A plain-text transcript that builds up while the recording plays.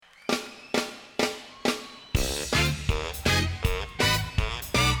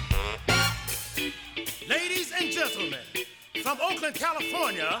from Oakland,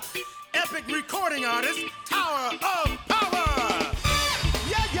 California, epic recording artist, Tower of Power.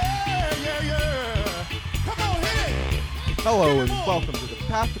 Yeah, yeah, yeah, yeah. Come on, hit it. Hello and welcome to the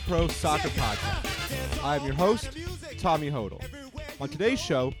Path to Pro Soccer Podcast. I am your host, Tommy Hodel. On today's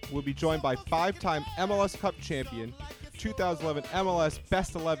show, we'll be joined by five-time MLS Cup champion, 2011 MLS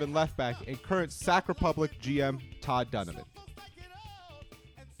Best 11 left back, and current Sac Republic GM, Todd Dunivant.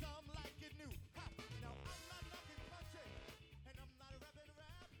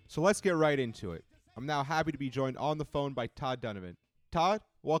 So let's get right into it. I'm now happy to be joined on the phone by Todd Dunivant. Todd,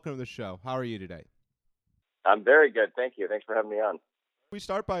 welcome to the show. How are you today? I'm very good. Thank you. Thanks for having me on. We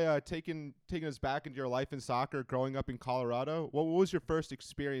start by taking us back into your life in soccer, growing up in Colorado. What was your first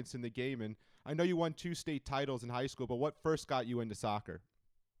experience in the game? And I know you won 2 state titles in high school, but what first got you into soccer?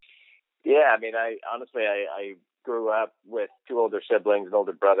 Yeah, I mean, I grew up with 2 older siblings, an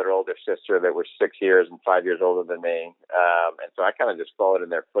older brother, older sister that were 6 years and 5 years older than me. And so I kind of just followed in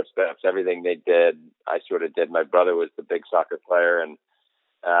their footsteps. Everything they did, I sort of did. My brother was the big soccer player, and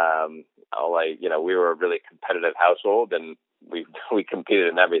we were a really competitive household, and we competed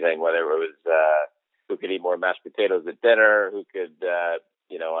in everything, whether it was who could eat more mashed potatoes at dinner, who could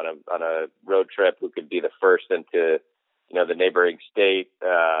on a road trip, who could be the first into the neighboring state.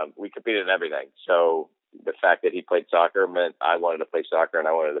 We competed in everything. So the fact that he played soccer meant I wanted to play soccer, and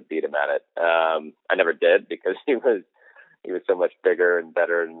I wanted to beat him at it. I never did because he was so much bigger and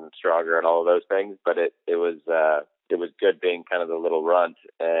better and stronger and all of those things. But it was good being kind of the little runt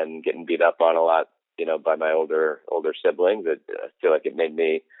and getting beat up on a lot, by my older siblings. I feel like it made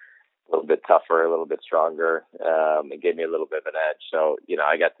me a little bit tougher, a little bit stronger. It gave me a little bit of an edge. So,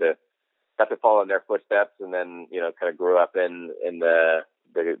 I got to follow in their footsteps, and then, kind of grew up in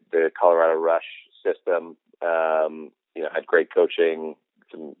the Colorado Rush system. Had great coaching,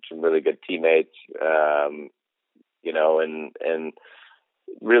 some really good teammates, and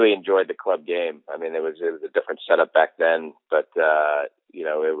really enjoyed the club game. I mean, it was a different setup back then, but,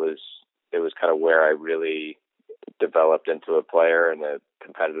 it was kind of where I really developed into a player and a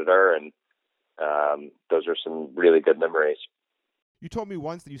competitor. And, those are some really good memories. You told me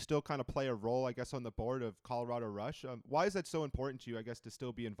once that you still kind of play a role, I guess, on the board of Colorado Rush. Why is that so important to you, I guess, to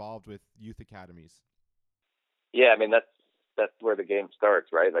still be involved with youth academies? Yeah, I mean, that's where the game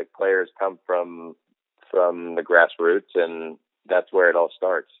starts, right? Like, players come from the grassroots, and that's where it all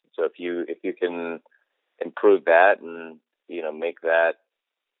starts. So if you can improve that and, make that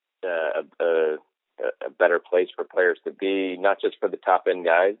a better place for players to be, not just for the top end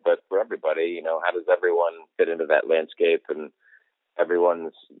guys, but for everybody, how does everyone fit into that landscape? And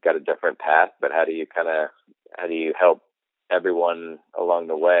everyone's got a different path, but how do you help everyone along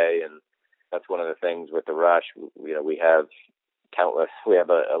the way? And that's one of the things with the Rush. We have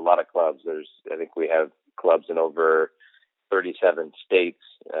a lot of clubs. I think we have clubs in over 37 states,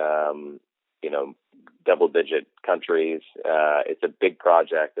 double-digit countries. It's a big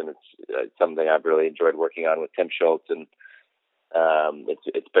project, and it's something I've really enjoyed working on with Tim Schultz. And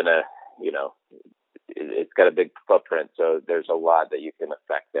it's been it's got a big footprint, so there's a lot that you can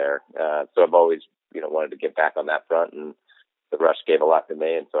affect there. So I've always, wanted to get back on that front, and the Rush gave a lot to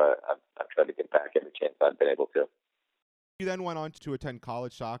me, and so I've tried to get back every chance I've been able to. You then went on to attend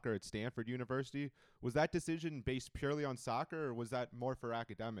college soccer at Stanford University. Was that decision based purely on soccer, or was that more for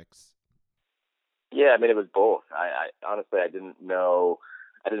academics? Yeah, I mean, it was both. I honestly, I didn't know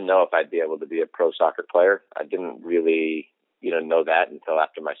if I'd be able to be a pro soccer player. I didn't really, know that until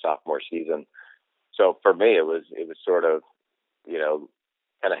after my sophomore season. So for me, it was sort of,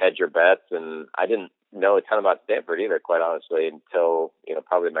 kind of hedge your bets. And I didn't know a ton about Stanford either, quite honestly, until,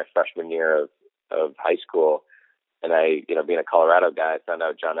 probably my freshman year of high school. And I, being a Colorado guy, I found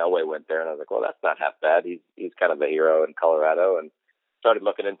out John Elway went there, and I was like, well, that's not half bad. He's kind of the hero in Colorado, and started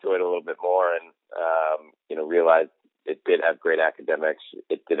looking into it a little bit more, and, realized it did have great academics.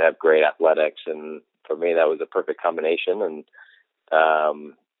 It did have great athletics. And for me, that was a perfect combination. And,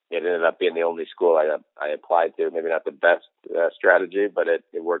 it ended up being the only school I applied to. Maybe not the best strategy, but it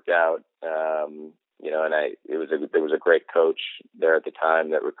worked out. And there was a great coach there at the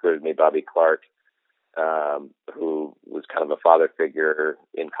time that recruited me, Bobby Clark, who was kind of a father figure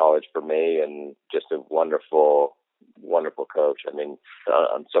in college for me, and just a wonderful, wonderful coach. I mean,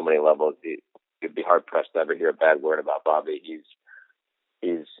 on so many levels, you'd be hard pressed to ever hear a bad word about Bobby. He's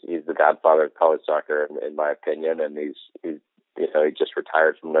the godfather of college soccer, in my opinion, and he just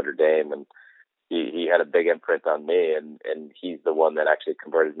retired from Notre Dame, and he had a big imprint on me, and he's the one that actually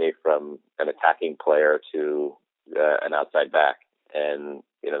converted me from an attacking player to an outside back. And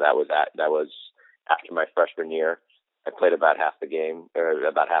that was after my freshman year. I played about half the game, or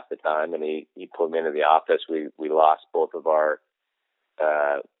about half the time, and he pulled me into the office. We lost both of our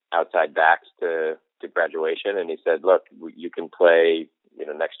outside backs to graduation, and he said, "Look, you can play.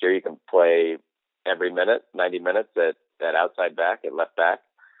 Next year you can play every minute, 90 minutes at outside back, at left back,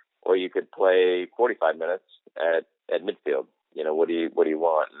 or you could play 45 minutes at midfield. What do you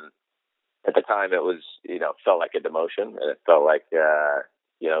want?" And at the time, it was felt like a demotion, and it felt like a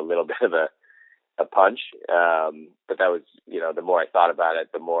little bit of a punch. But that was the more I thought about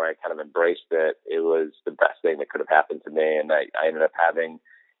it, the more I kind of embraced it. It was the best thing that could have happened to me, and I ended up having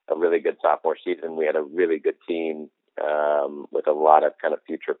a really good sophomore season. We had a really good team with a lot of kind of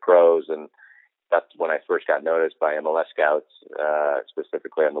future pros, and that's when I first got noticed by MLS scouts,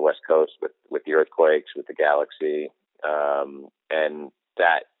 specifically on the West Coast with the Earthquakes, with the Galaxy, and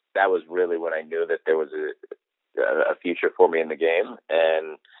that was really when I knew that there was a future for me in the game.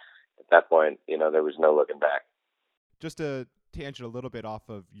 And at that point, there was no looking back. Just to tangent a little bit off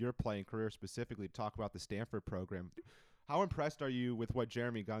of your playing career specifically, talk about the Stanford program. How impressed are you with what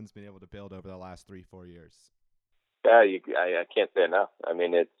Jeremy Gunn's been able to build over the last 3-4 years? Yeah, I can't say enough. I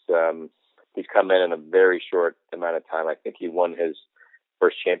mean, it's he's come in a very short amount of time. I think he won his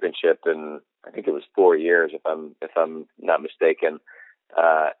first championship in, I think it was 4 years, if I'm not mistaken.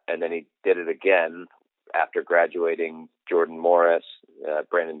 And then he did it again after graduating Jordan Morris,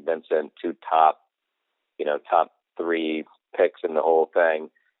 Brandon Vincent, two top 3 picks in the whole thing.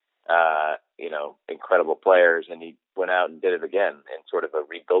 Incredible players, and he went out and did it again in sort of a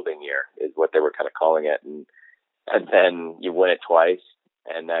rebuilding year, is what they were kind of calling it. And then you win it twice,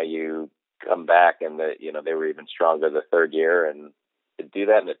 and now you come back, and they were even stronger the third year. And to do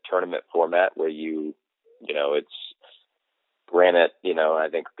that in a tournament format where it's granted, I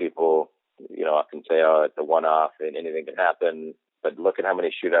think people, often say, oh, it's a one-off and anything can happen. But look at how many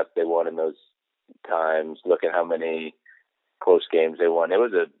shootouts they won in those times. Look at how many close games they won. That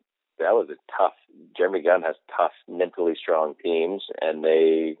was a tough. Jeremy Gunn has tough, mentally strong teams, and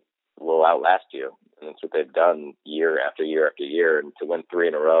they will outlast you. And that's what they've done year after year after year. And to win 3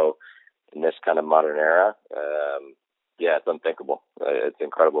 in a row in this kind of modern era, it's unthinkable. It's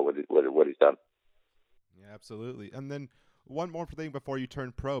incredible what he's done. Yeah, absolutely. And then one more thing before you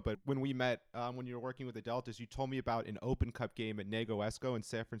turned pro, but when we met, when you were working with the Deltas, you told me about an Open Cup game at Nego Esco in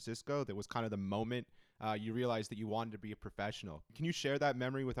San Francisco that was kind of the moment you realized that you wanted to be a professional. Can you share that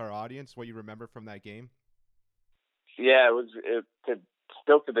memory with our audience, what you remember from that game? Yeah,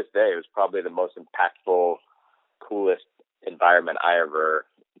 still to this day, it was probably the most impactful, coolest environment I ever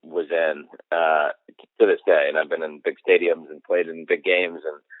was in to this day. And I've been in big stadiums and played in big games,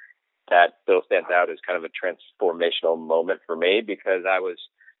 and that still stands out as kind of a transformational moment for me, because I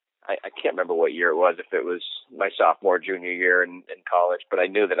can't remember what year it was, if it was my sophomore, junior year in college, but I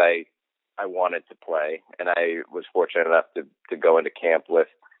knew that I wanted to play, and I was fortunate enough to go into camp with,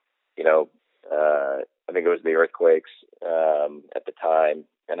 I think it was the Earthquakes at the time,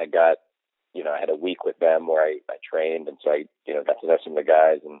 and I got, I had a week with them where I trained, and so I, got to know some of the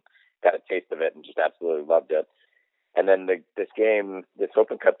guys and got a taste of it and just absolutely loved it. And then this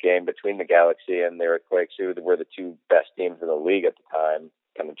Open Cup game between the Galaxy and the Earthquakes, who were the 2 best teams in the league at the time,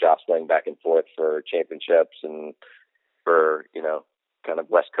 kind of jostling back and forth for championships and for, kind of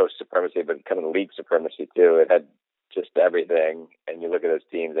West Coast supremacy, but kind of league supremacy too. It had just everything. And you look at those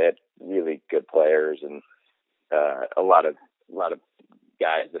teams, they had really good players and a lot of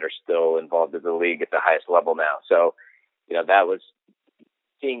guys that are still involved in the league at the highest level now. So, that was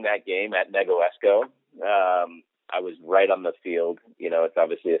seeing that game at Nego Esco. I was right on the field. It's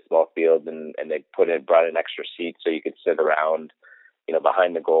obviously a small field, and they brought in extra seats so you could sit around,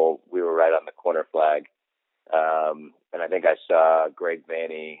 behind the goal. We were right on the corner flag. And I think I saw Greg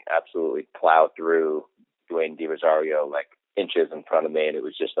Vanney absolutely plow through Dwayne DiRosario like inches in front of me. And it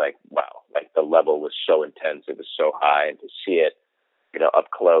was just like, wow, like the level was so intense. It was so high, and to see it,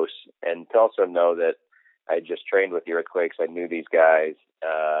 up close, and to also know that I just trained with the Earthquakes. I knew these guys,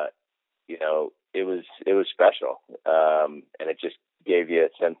 it was special. And it just gave you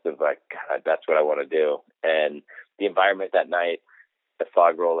a sense of like, God, that's what I want to do. And the environment that night, the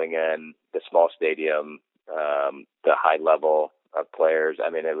fog rolling in, the small stadium, the high level of players. I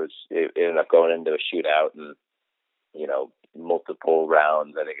mean, it ended up going into a shootout and, multiple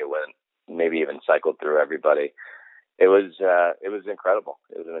rounds. I think it went, maybe even cycled through everybody. It was incredible.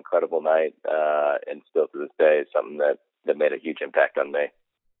 It was an incredible night. And still to this day, it's something that made a huge impact on me.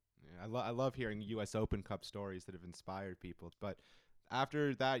 Yeah, I love hearing U.S. Open Cup stories that have inspired people. But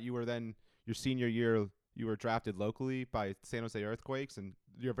after that, you were then, your senior year, you were drafted locally by San Jose Earthquakes, and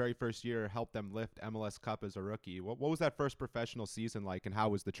your very first year helped them lift MLS Cup as a rookie. What was that first professional season like, and how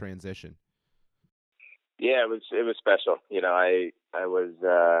was the transition? Yeah, it was special. I was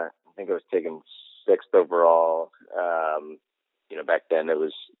I think I was taken 6th overall. Back then it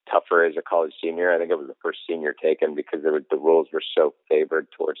was tougher as a college senior. I think I was the first senior taken because the rules were so favored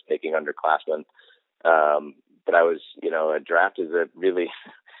towards taking underclassmen. But I was, a draft is a really,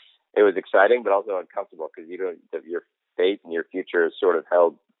 it was exciting, but also uncomfortable because your fate and your future is sort of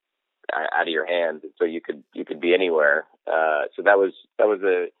held out of your hands. So you could be anywhere. So that was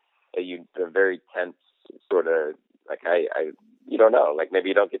a very tense sort of, like, you don't know, like maybe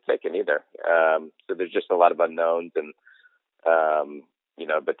you don't get taken either. So there's just a lot of unknowns and,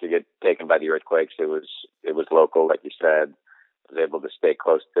 but to get taken by the Earthquakes, it was local, like you said. I was able to stay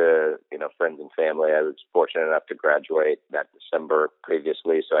close to, friends and family. I was fortunate enough to graduate that December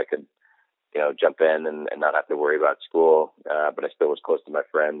previously, so I could, jump in and not have to worry about school. But I still was close to my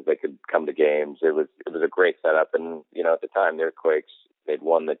friends. They could come to games. It was a great setup. And, at the time, the Earthquakes, they'd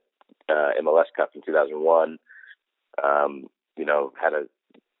won the MLS Cup in 2001.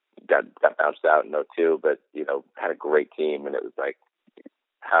 Got bounced out in 2002, but, had a great team. And it was like,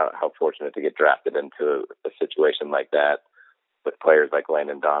 how fortunate to get drafted into a situation like that with players like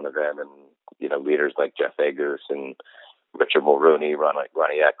Landon Donovan and, leaders like Jeff Agus and Richard Mulrooney,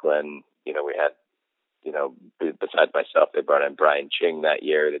 Ronnie Eklund. We had, besides myself, they brought in Brian Ching that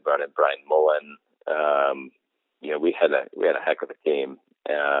year. They brought in Brian Mullen. We had a heck of a team.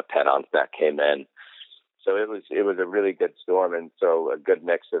 Pat Onstack came in. So it was a really good storm. And so a good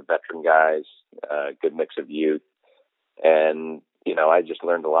mix of veteran guys, a good mix of youth. And, I just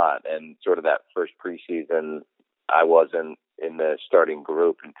learned a lot. And sort of that first preseason, I wasn't in the starting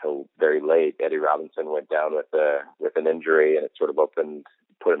group until very late. Eddie Robinson went down with an injury, and it sort of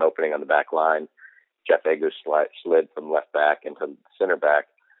put an opening on the back line. Jeff Agus slid from left back into center back.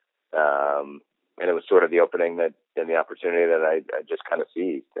 And it was sort of the opening and the opportunity that I just kind of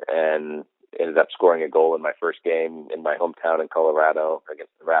seized, and ended up scoring a goal in my first game in my hometown in Colorado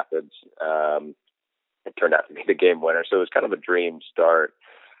against the Rapids. It turned out to be the game winner. So it was kind of a dream start,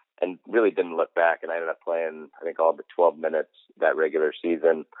 and really didn't look back. And I ended up playing, I think, all but 12 minutes that regular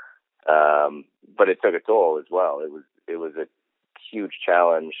season. But it took a toll as well. It was a huge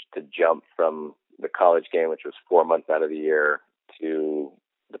challenge to jump from the college game, which was 4 months out of the year, to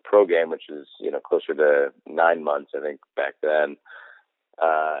the pro game, which is, closer to 9 months, I think, back then.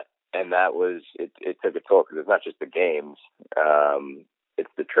 And that was, it took a toll because it's not just the games. It's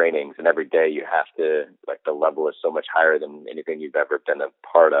the trainings, and every day you have to, like, the level is so much higher than anything you've ever been a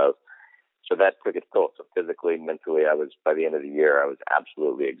part of. So that took its toll. So physically, mentally, by the end of the year, I was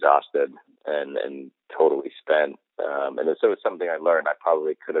absolutely exhausted and totally spent. And so it was something I learned. I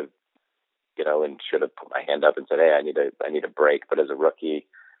probably could have, and should have put my hand up and said, hey, I need a break. But as a rookie,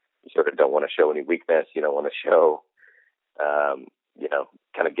 you sort of don't want to show any weakness. You don't want to show,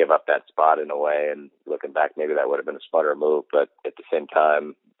 kind of give up that spot in a way. And looking back, maybe that would have been a smarter move. But at the same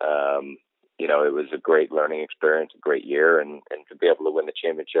time, it was a great learning experience, a great year, and to be able to win the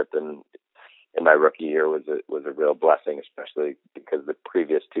championship in my rookie year was a real blessing, especially because the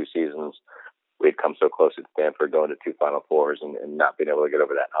previous 2 seasons we'd come so close at Stanford, going to 2 Final Fours and not being able to get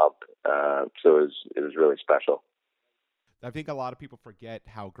over that hump. So it was really special. I think a lot of people forget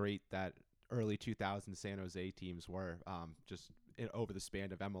how great that early 2000 San Jose teams were, just over the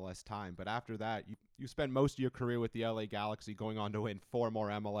span of MLS time. But after that, you spent most of your career with the LA Galaxy, going on to win 4 more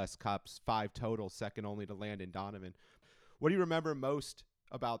MLS Cups, 5 total, second only to Landon Donovan. What do you remember most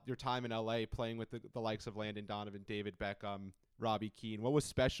about your time in LA, playing with the likes of Landon Donovan, David Beckham, Robbie Keane? What was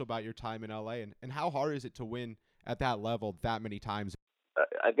special about your time in LA, and how hard is it to win at that level that many times?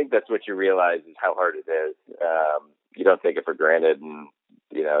 I think that's what you realize is how hard it is. You don't take it for granted, and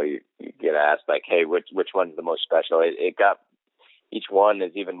you get asked, like, hey, which one's the most special? Each one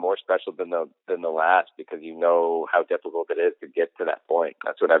is even more special than the last, because you know how difficult it is to get to that point.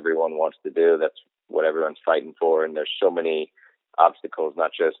 That's what everyone wants to do. That's what everyone's fighting for. And there's so many obstacles,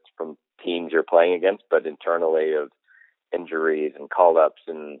 not just from teams you're playing against, but internally, of injuries and call-ups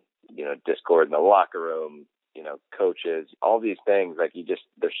and, discord in the locker room, coaches, all these things. Like,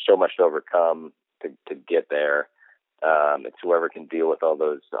 there's so much to overcome to get there. It's whoever can deal with all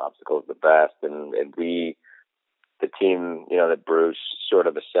those obstacles the best. And the team, that Bruce sort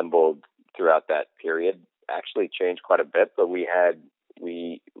of assembled throughout that period actually changed quite a bit, but we had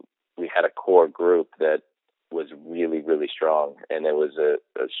a core group that was really, really strong. And it was a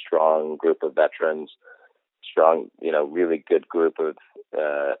strong group of veterans, strong, really good group of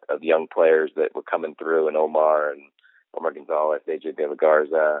young players that were coming through, and Omar Gonzalez, AJ De La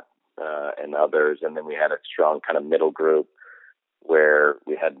Garza, and others. And then we had a strong kind of middle group where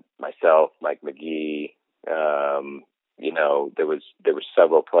we had myself, Mike McGee, there was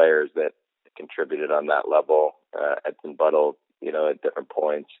several players that contributed on that level. Edson Buttle, at different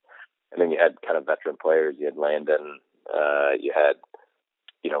points. And then you had kind of veteran players. You had Landon, you had,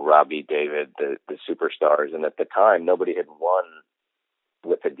 Robbie, David, the superstars. And at the time, nobody had won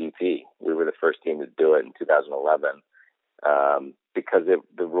with a DP. We were the first team to do it in 2011. Because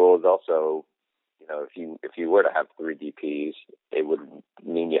the rule is also, if you were to have 3 DPs, it would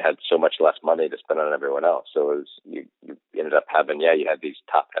mean you had so much less money to spend on everyone else. So it was, you ended up having, you had these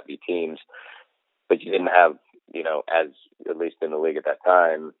top heavy teams, but you didn't have, as at least in the league at that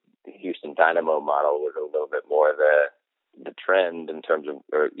time, the Houston Dynamo model was a little bit more the trend in terms of,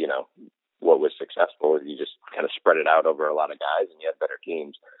 what was successful. You just kind of spread it out over a lot of guys and you had better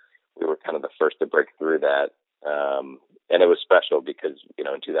teams. We were kind of the first to break through that. And it was special because, in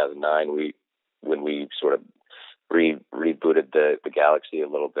 2009, when we sort of rebooted the Galaxy a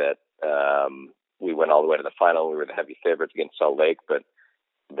little bit, we went all the way to the final. We were the heavy favorites against Salt Lake, but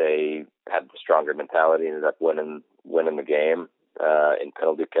they had the stronger mentality, ended up winning the game in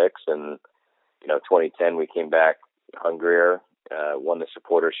penalty kicks. And 2010 we came back hungrier, won the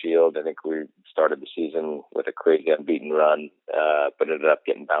Supporter Shield. I think we started the season with a crazy unbeaten run, but ended up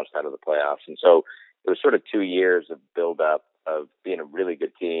getting bounced out of the playoffs. And so it was sort of 2 years of build up of being a really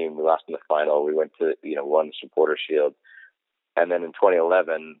good team. We lost in the final. We went to won the Supporter Shield, and then in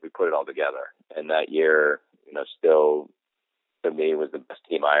 2011 we put it all together. And that year, still, to me, was the best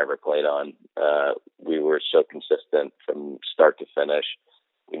team I ever played on. We were so consistent from start to finish.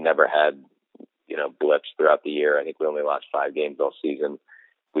 We never had, blips throughout the year. I think we only lost 5 games all season.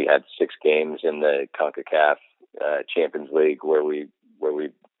 We had 6 games in the CONCACAF Champions League where we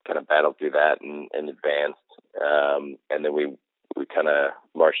kind of battled through that and advanced. And then we kind of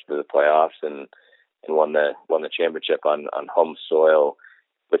marched through the playoffs and won the championship on home soil,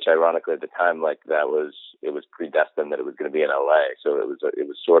 which ironically at the time, it was predestined that it was going to be in LA. So it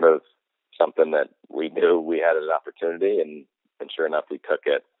was sort of something that we knew we had an opportunity, and sure enough, we took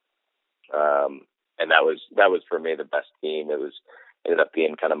it. And that was for me the best team. Ended up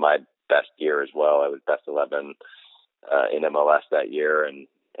being kind of my best year as well. I was best 11 in MLS that year, and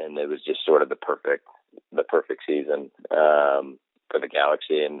it was just sort of the perfect season for the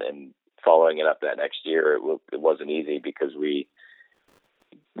Galaxy. And following it up that next year, it wasn't easy because we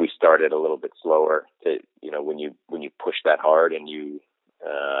started a little bit slower. When you push that hard and you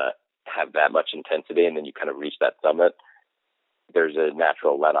have that much intensity, and then you kind of reach that summit, there's a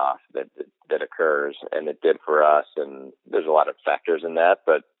natural let off that occurs, and it did for us. And there's a lot of factors in that,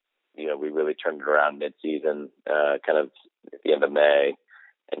 but we really turned it around mid-season, kind of at the end of May,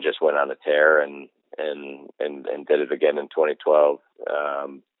 and just went on a tear and did it again in 2012.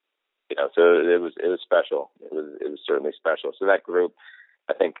 So it was special. It was certainly special. So that group,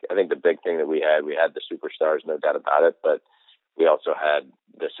 I think the big thing that we had the superstars, no doubt about it, but we also had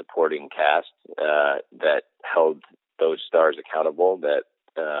the supporting cast that held those stars accountable, that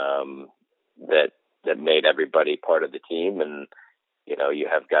made everybody part of the team. And you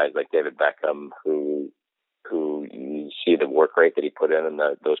have guys like David Beckham who you see the work rate that he put in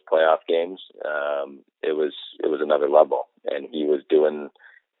those playoff games. It was another level, and he was doing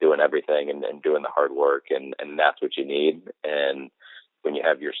everything and doing the hard work, and that's what you need. And when you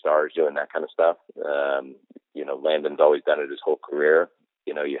have your stars doing that kind of stuff, Landon's always done it his whole career.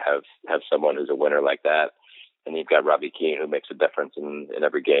 You have someone who's a winner like that, and you've got Robbie Keane, who makes a difference in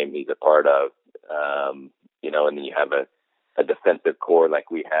every game he's a part of. And then you have a defensive core like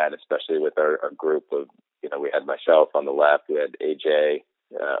we had, especially with our group of, we had myself on the left, we had AJ,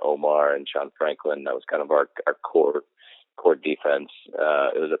 Omar, and Sean Franklin. That was kind of our core defense.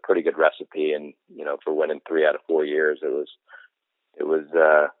 It was a pretty good recipe, and for winning 3 out of 4 years, it was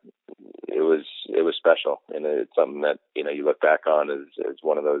special, and it's something that you look back on as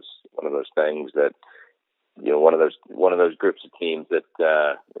one of those things that one of those groups of teams that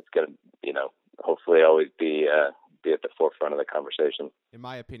it's going to hopefully always be at the forefront of the conversation. In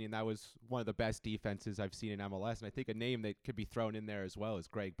my opinion, that was one of the best defenses I've seen in MLS, and I think a name that could be thrown in there as well is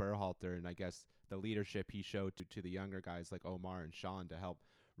Greg Berhalter, and I guess the leadership he showed to the younger guys like Omar and Sean to help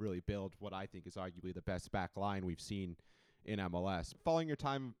really build what I think is arguably the best back line we've seen in MLS. Following your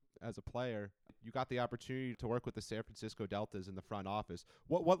time as a player, you got the opportunity to work with the San Francisco Deltas in the front office.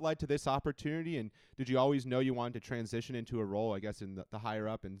 What led to this opportunity, and did you always know you wanted to transition into a role, I guess, in the higher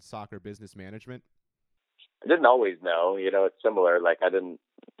up in soccer business management? I didn't always know. It's similar. Like I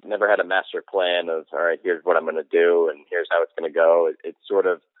never had a master plan of, all right, here's what I'm going to do and here's how it's going to go. It's sort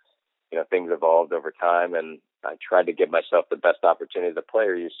of, things evolved over time, and I tried to give myself the best opportunity as a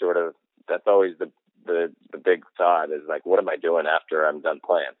player. That's always the big thought is like, what am I doing after I'm done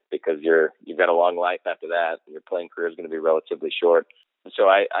playing? Because you've got a long life after that, and your playing career is going to be relatively short. So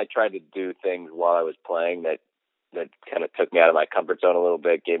I tried to do things while I was playing that kind of took me out of my comfort zone a little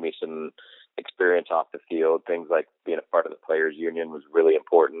bit, gave me some experience off the field. Things like being a part of the players union was really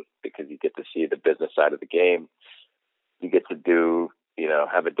important because you get to see the business side of the game. You get to do,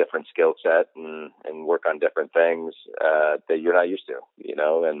 have a different skill set and work on different things that you're not used to,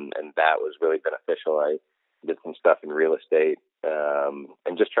 and that was really beneficial. I did some stuff in real estate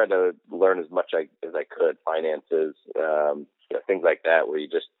and just tried to learn as much as I could, finances, things like that, where you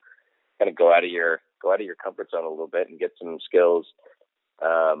just kind of go out of your comfort zone a little bit and get some skills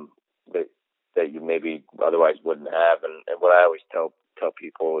that you maybe otherwise wouldn't have. And what I always tell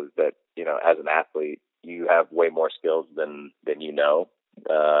people is that, as an athlete, you have way more skills than you know.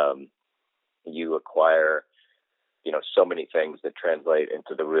 You acquire, so many things that translate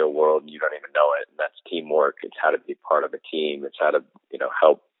into the real world and you don't even know it. And that's teamwork. It's how to be part of a team. It's how to,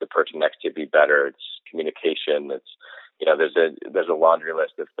 help the person next to you be better. It's communication. It's, there's a laundry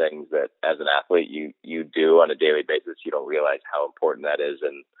list of things that as an athlete you do on a daily basis. You don't realize how important that is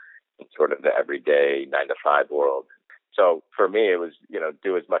in sort of the everyday 9-to-5 world. So for me, it was,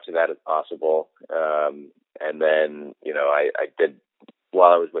 do as much of that as possible. And then, I did,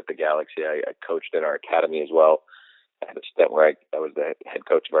 while I was with the Galaxy, I coached in our academy as well. I had a stint where I was the head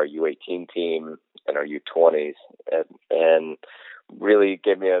coach of our U18 team and our U20s and really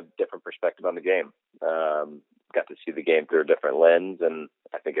gave me a different perspective on the game. Got to see the game through a different lens, and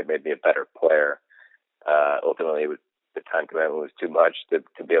I think it made me a better player. Ultimately, the time commitment was too much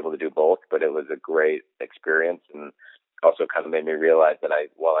to be able to do both, but it was a great experience and also kind of made me realize that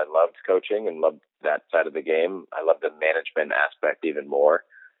while I loved coaching and loved that side of the game, I loved the management aspect even more.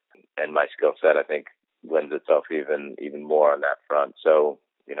 And my skill set, I think, lends itself even more on that front. So,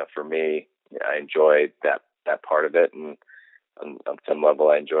 for me, I enjoy that part of it. And on some level,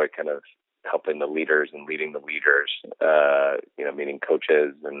 I enjoy kind of helping the leaders and leading the leaders, meaning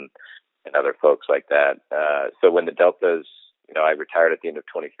coaches and other folks like that. So when the Deltas, I retired at the end of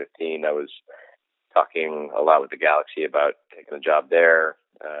 2015, I was talking a lot with the Galaxy about taking a job there,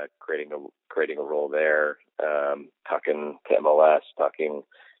 creating a role there, talking to MLS, talking,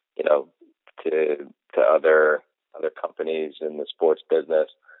 to other companies in the sports business.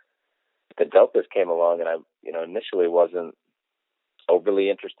 The Deltas came along, and I, initially wasn't overly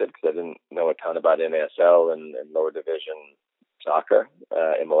interested because I didn't know a ton about NASL and lower division soccer.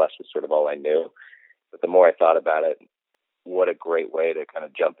 MLS was sort of all I knew. But the more I thought about it, what a great way to kind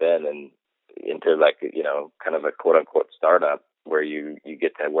of jump in and into kind of a quote unquote startup where you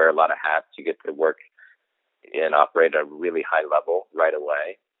get to wear a lot of hats. You get to work and operate at a really high level right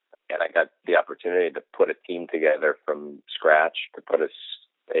away. And I got the opportunity to put a team together from scratch, to put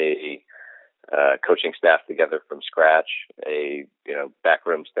a coaching staff together from scratch, a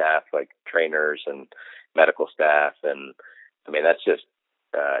backroom staff like trainers and medical staff, and I mean that's just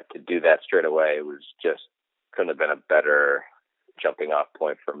to do that straight away was just couldn't have been a better jumping off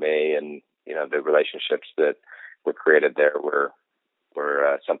point for me. And the relationships that were created there were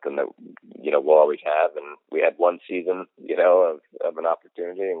something that we'll always have. And we had one season of an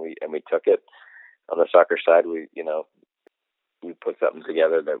opportunity, and we took it. On the soccer side, we put something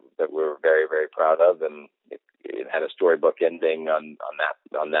together that we're very, very proud of, and it had a storybook ending on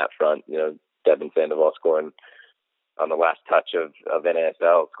that front. Devin Sandoval scoring on the last touch of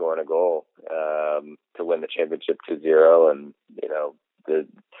NASL, scoring a goal to win the championship 2-0, and the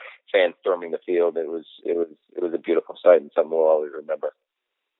fans storming the field. It was a beautiful sight and something we'll always remember.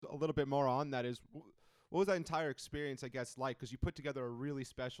 A little bit more on that is, what was that entire experience, I guess, like? Because you put together a really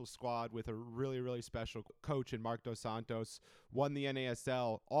special squad with a really, really special coach in Mark Dos Santos, won the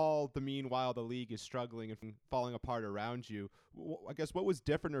NASL, all the meanwhile the league is struggling and falling apart around you. I guess what was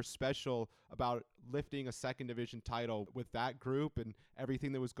different or special about lifting a second division title with that group and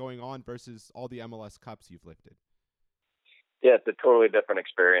everything that was going on versus all the MLS Cups you've lifted? Yeah, it's a totally different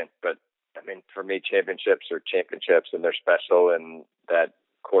experience. But, I mean, for me, championships are championships, and they're special, and that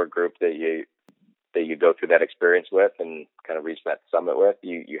core group that you go through that experience with and kind of reach that summit with,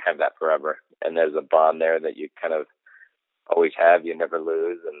 you have that forever. And there's a bond there that you kind of always have, you never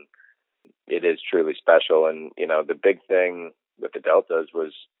lose, and it is truly special. And, the big thing with the Deltas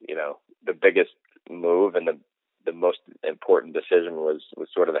was, the biggest move and the most important decision was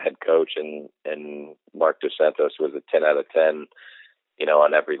sort of the head coach, and Mark Dos Santos was a 10 out of 10,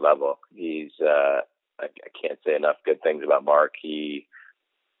 on every level. He's, I can't say enough good things about Mark. He's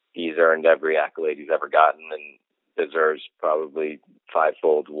earned every accolade he's ever gotten and deserves probably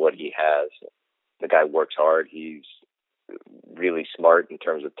fivefold what he has. The guy works hard. He's really smart in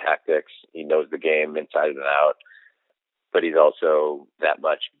terms of tactics. He knows the game inside and out, but he's also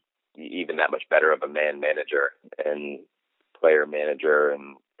even that much better of a man manager, and player manager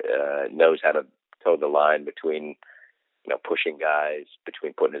and knows how to toe the line between, pushing guys,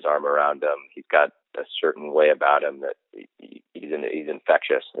 between putting his arm around them. He's got a certain way about him that he's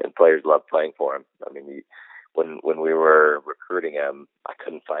infectious, and players love playing for him. I mean, when we were recruiting him, I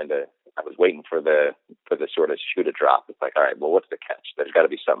was waiting for the sort of shoe to drop. It's like, all right, well, what's the catch? There's got to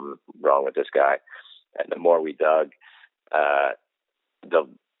be something wrong with this guy. And the more we dug,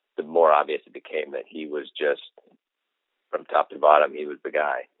 the more obvious it became that he was just, from top to bottom, he was the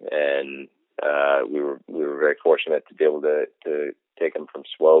guy. And we were very fortunate to be able to take him from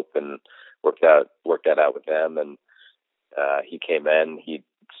Swope and work that out with them. And he came in. He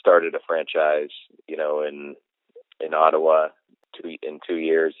started a franchise, in Ottawa. In 2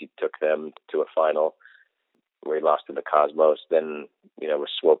 years, he took them to a final where he lost to the Cosmos. Then, with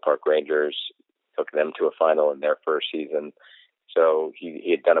Swope Park Rangers, took them to a final in their first season. So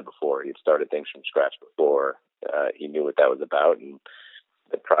he had done it before. He had started things from scratch before. He knew what that was about, and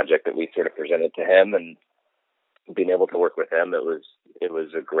the project that we sort of presented to him, and being able to work with him, it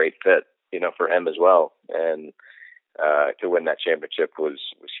was a great fit, for him as well. And to win that championship was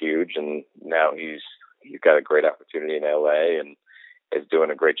huge. And now he's got a great opportunity in LA and is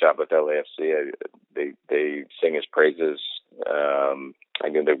doing a great job with LAFC. They sing his praises. I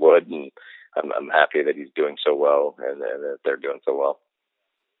knew they would, and I'm happy that he's doing so well and that they're doing so well.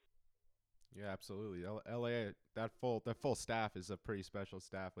 Yeah, absolutely. LA, that full staff is a pretty special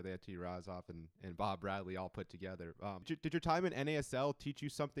staff with A.T. Razov and Bob Bradley all put together. Did your time in NASL teach you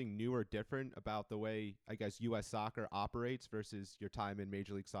something new or different about the way, I guess, U.S. soccer operates versus your time in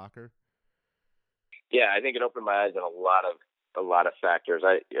Major League Soccer? Yeah, I think it opened my eyes on a lot of factors.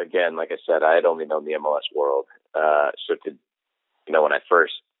 Again, like I said, I had only known the MLS world. So when I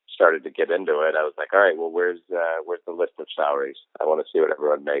first started to get into it, I was like, all right, well, where's the list of salaries? I want to see what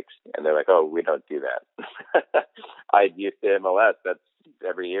everyone makes. And they're like, oh, we don't do that. I used to MLS. That's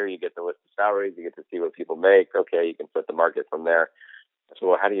every year you get the list of salaries. You get to see what people make. Okay, you can set the market from there. I said,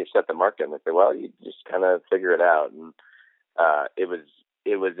 well, how do you set the market? And they say, well, you just kind of figure it out. And it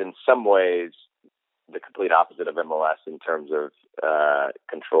was in some ways the complete opposite of MLS in terms of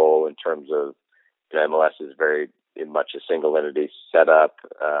control, in terms of MLS is very much a single entity setup.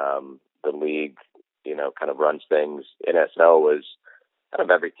 The league, kind of runs things. NSL was kind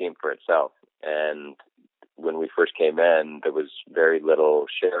of every team for itself. And when we first came in, there was very little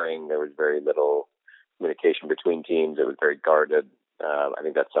sharing. There was very little communication between teams. It was very guarded. I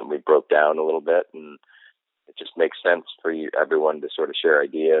think that's something we broke down a little bit, and it just makes sense for everyone to sort of share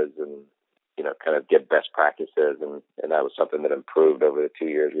ideas and, kind of get best practices. And that was something that improved over the 2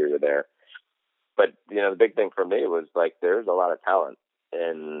 years we were there. But, the big thing for me was like, there's a lot of talent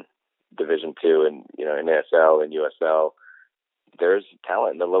in Division II and, in ASL and USL. There's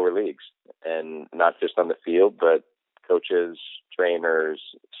talent in the lower leagues, and not just on the field, but coaches, trainers,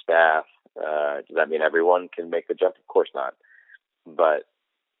 staff. Does that mean everyone can make the jump? Of course not. But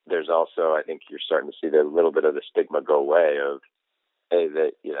there's also, I think you're starting to see the little bit of the stigma go away of, hey,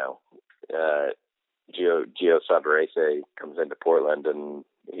 that, Gio Savarese comes into Portland, and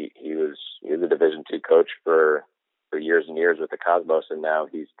he was a Division II coach for years and years with the Cosmos, and now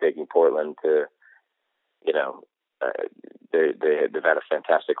he's taking Portland to, they've had a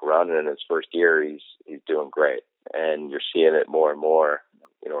fantastic run, and in his first year he's doing great, and you're seeing it more and more.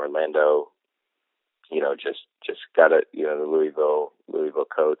 Orlando, just got the Louisville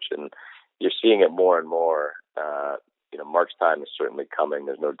coach, and you're seeing it more and more. Mark's time is certainly coming.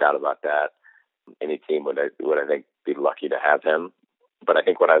 There's no doubt about that. Any team would I think be lucky to have him. But I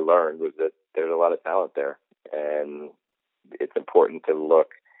think what I learned was that there's a lot of talent there, and it's important to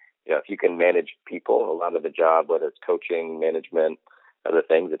look. If you can manage people, a lot of the job, whether it's coaching, management, other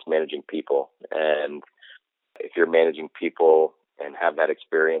things, it's managing people. And if you're managing people and have that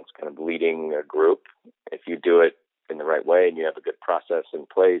experience, kind of leading a group, if you do it in the right way and you have a good process in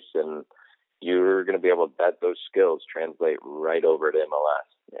place, and you're going to be able to, those skills translate right over to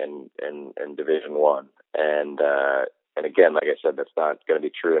MLS and Division I. And again, like I said, that's not going to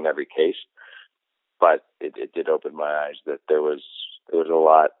be true in every case, but it did open my eyes that there was a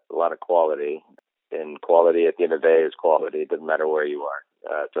lot of quality, and quality at the end of the day is quality. It doesn't matter where you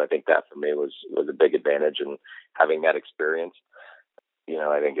are. So I think that for me was a big advantage, and having that experience,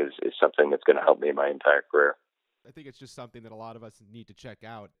 I think is something that's going to help me my entire career. I think it's just something that a lot of us need to check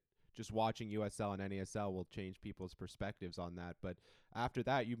out. Just watching USL and NASL will change people's perspectives on that. But after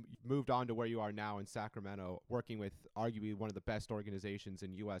that, you moved on to where you are now in Sacramento, working with arguably one of the best organizations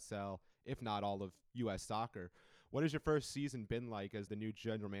in USL, if not all of U.S. soccer. What has your first season been like as the new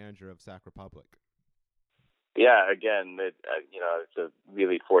general manager of Sac Republic? Yeah, again, it's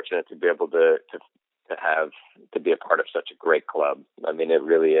really fortunate to be able to to be a part of such a great club. I mean, it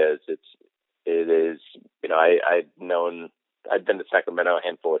really is. It is. You know, I'd been to Sacramento a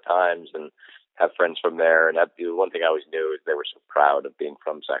handful of times and have friends from there. And one thing I always knew is they were so proud of being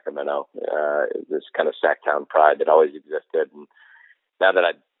from Sacramento. This kind of Sacktown pride that always existed. And now that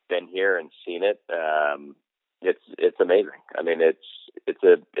I've been here and seen it, it's amazing. I mean, it's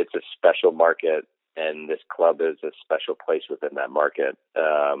a special market, and this club is a special place within that market.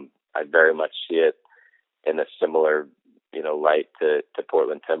 I very much see it in a similar, light to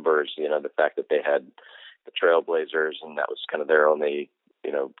Portland Timbers. The fact that they had the Trailblazers, and that was kind of their only,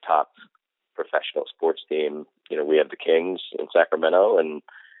 top professional sports team. We have the Kings in Sacramento, and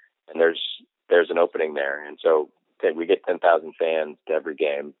there's an opening there. And so we get 10,000 fans to every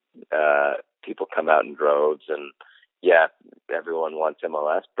game. People come out in droves, and yeah, everyone wants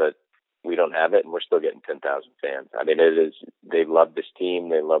MLS, but we don't have it, and we're still getting 10,000 fans. I mean, they love this team.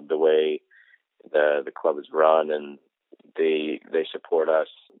 They love the way the club is run, and they support us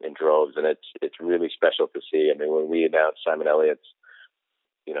in droves, and it's really special to see. I mean, when we announced Simon Elliott's,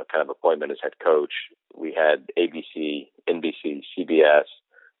 kind of appointment as head coach, we had ABC, NBC, CBS,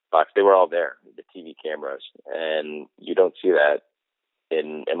 Fox. They were all there, the TV cameras, and you don't see that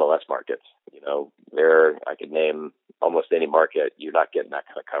in MLS markets. I could name almost any market. You're not getting that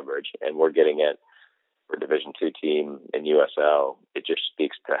kind of coverage, and we're getting it for Division II team in USL. It just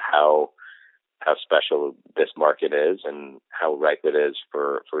speaks to how special this market is and how ripe it is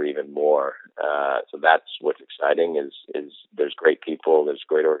for even more. So that's what's exciting is there's great people, there's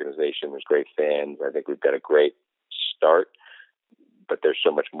great organization, there's great fans. I think we've got a great start, but there's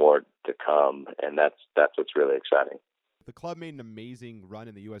so much more to come, and that's what's really exciting. The club made an amazing run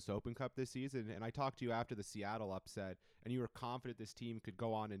in the U.S. Open Cup this season, and I talked to you after the Seattle upset, and you were confident this team could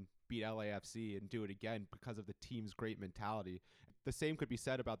go on and beat LAFC and do it again because of the team's great mentality. The same could be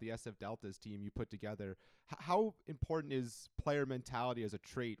said about the SF Deltas team you put together. How important is player mentality as a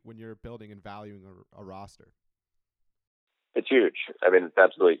trait when you're building and valuing a roster? It's huge. I mean, it's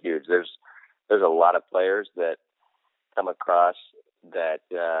absolutely huge. There's a lot of players that come across that,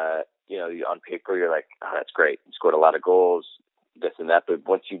 on paper, you're like, oh, that's great. He scored a lot of goals, this and that. But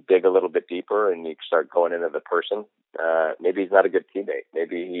once you dig a little bit deeper and you start going into the person, maybe he's not a good teammate.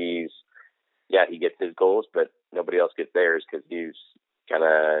 Maybe he gets his goals, but nobody else gets theirs because he's kind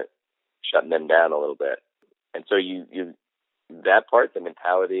of shutting them down a little bit. And so you that part, the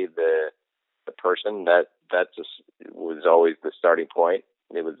mentality, the person, that just was always the starting point.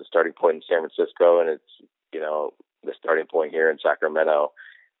 It was the starting point in San Francisco, and it's, the starting point here in Sacramento.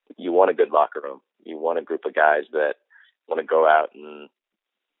 You want a good locker room. You want a group of guys that want to go out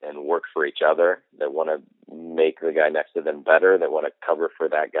and work for each other, that want to make the guy next to them better, that want to cover for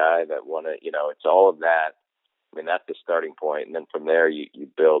that guy, that want to, it's all of that. I mean, that's the starting point. And then from there, you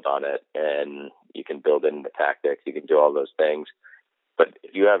build on it, and you can build in the tactics. You can do all those things. But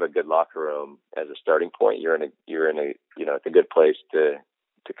if you have a good locker room as a starting point, you're in a it's a good place to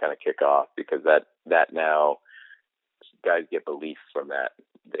kind of kick off, because that now guys get belief from that.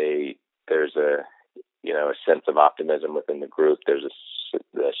 There's a sense of optimism within the group. There's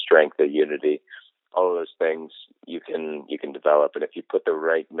a strength, a unity, all of those things you can develop. And if you put the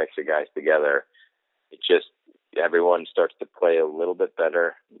right mix of guys together, everyone starts to play a little bit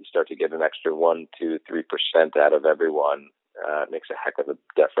better. You start to get an extra 1%, 2%, 3% out of everyone. It makes a heck of a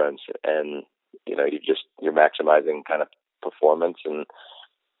difference. And, you're maximizing kind of performance, and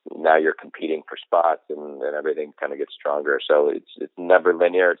now you're competing for spots, and everything kind of gets stronger. So it's never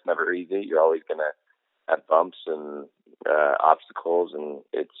linear. It's never easy. You're always going to have bumps and obstacles. And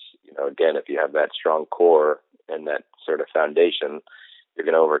it's, again, if you have that strong core and that sort of foundation, you're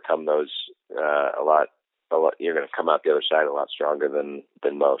going to overcome those a lot. You're going to come out the other side a lot stronger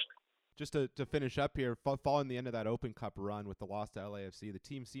than most. Just to finish up here, following the end of that Open Cup run with the loss to LAFC, the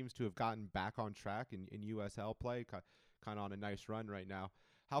team seems to have gotten back on track in USL play, kind of on a nice run right now.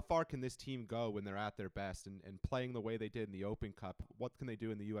 How far can this team go when they're at their best and playing the way they did in the Open Cup? What can they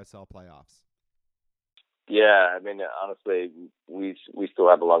do in the USL playoffs? Yeah, I mean, honestly, we still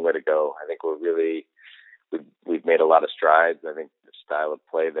have a long way to go. I think we've made a lot of strides. I think the style of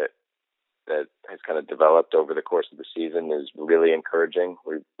play that has kind of developed over the course of the season is really encouraging.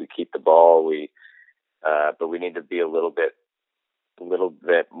 We keep the ball, but we need to be a little bit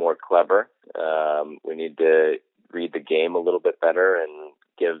more clever. We need to read the game a little bit better and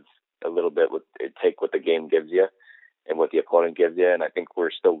give a little bit take what the game gives you and what the opponent gives you. And I think we're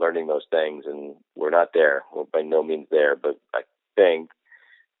still learning those things, and we're not there. We're by no means there, but I think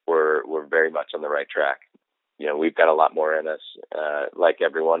we're very much on the right track. We've got a lot more in us. Like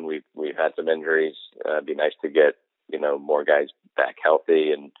everyone, we've had some injuries. It'd be nice to get, more guys back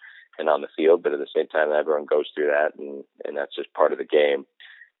healthy and on the field, but at the same time, everyone goes through that, and that's just part of the game.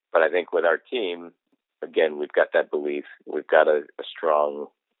 But I think with our team, again, we've got that belief. We've got a strong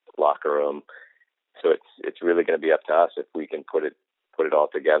locker room, so it's really going to be up to us if we can put it all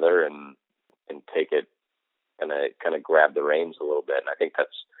together and take it and kind of grab the reins a little bit. And I think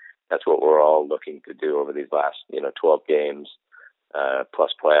that's what we're all looking to do over these last 12 games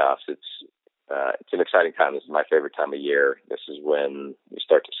plus playoffs. It's an exciting time. This is my favorite time of year. This is when you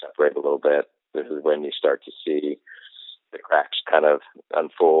start to separate a little bit. This is when you start to see the cracks kind of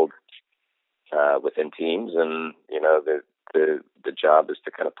unfold within teams, and the job is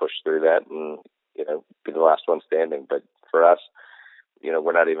to kind of push through that and be the last one standing. But for us,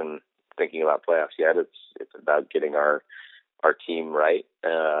 we're not even thinking about playoffs yet. It's about getting our team right,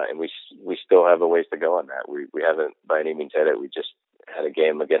 and we still have a ways to go on that. We haven't by any means hit it. We just had a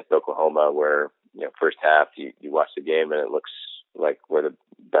game against Oklahoma where first half you watch the game and it looks like we're the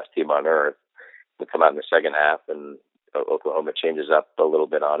best team on earth. We come out in the second half and Oklahoma changes up a little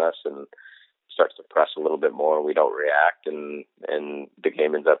bit on us and starts to press a little bit more, and we don't react, and the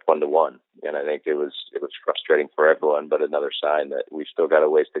game ends up 1-1. And I think it was frustrating for everyone, but another sign that we've still got a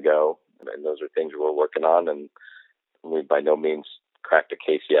ways to go, and those are things we're working on, and we by no means cracked a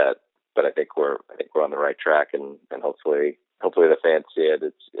case yet, but I think we're on the right track, and hopefully the fans see it.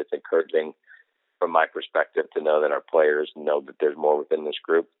 It's encouraging from my perspective to know that our players know that there's more within this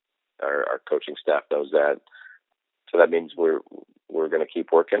group. Our coaching staff knows that. So that means we're going to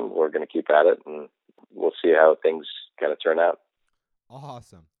keep working. We're going to keep at it, and we'll see how things kind of turn out.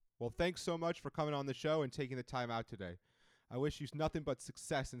 Awesome. Well, thanks so much for coming on the show and taking the time out today. I wish you nothing but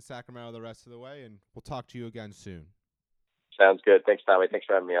success in Sacramento the rest of the way, and we'll talk to you again soon. Sounds good. Thanks, Tommy. Thanks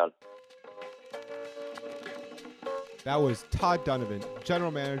for having me on. That was Todd Dunivant,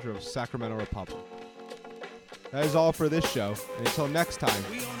 General Manager of Sacramento Republic. That is all for this show, and until next time,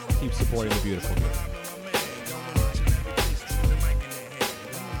 keep supporting the beautiful game.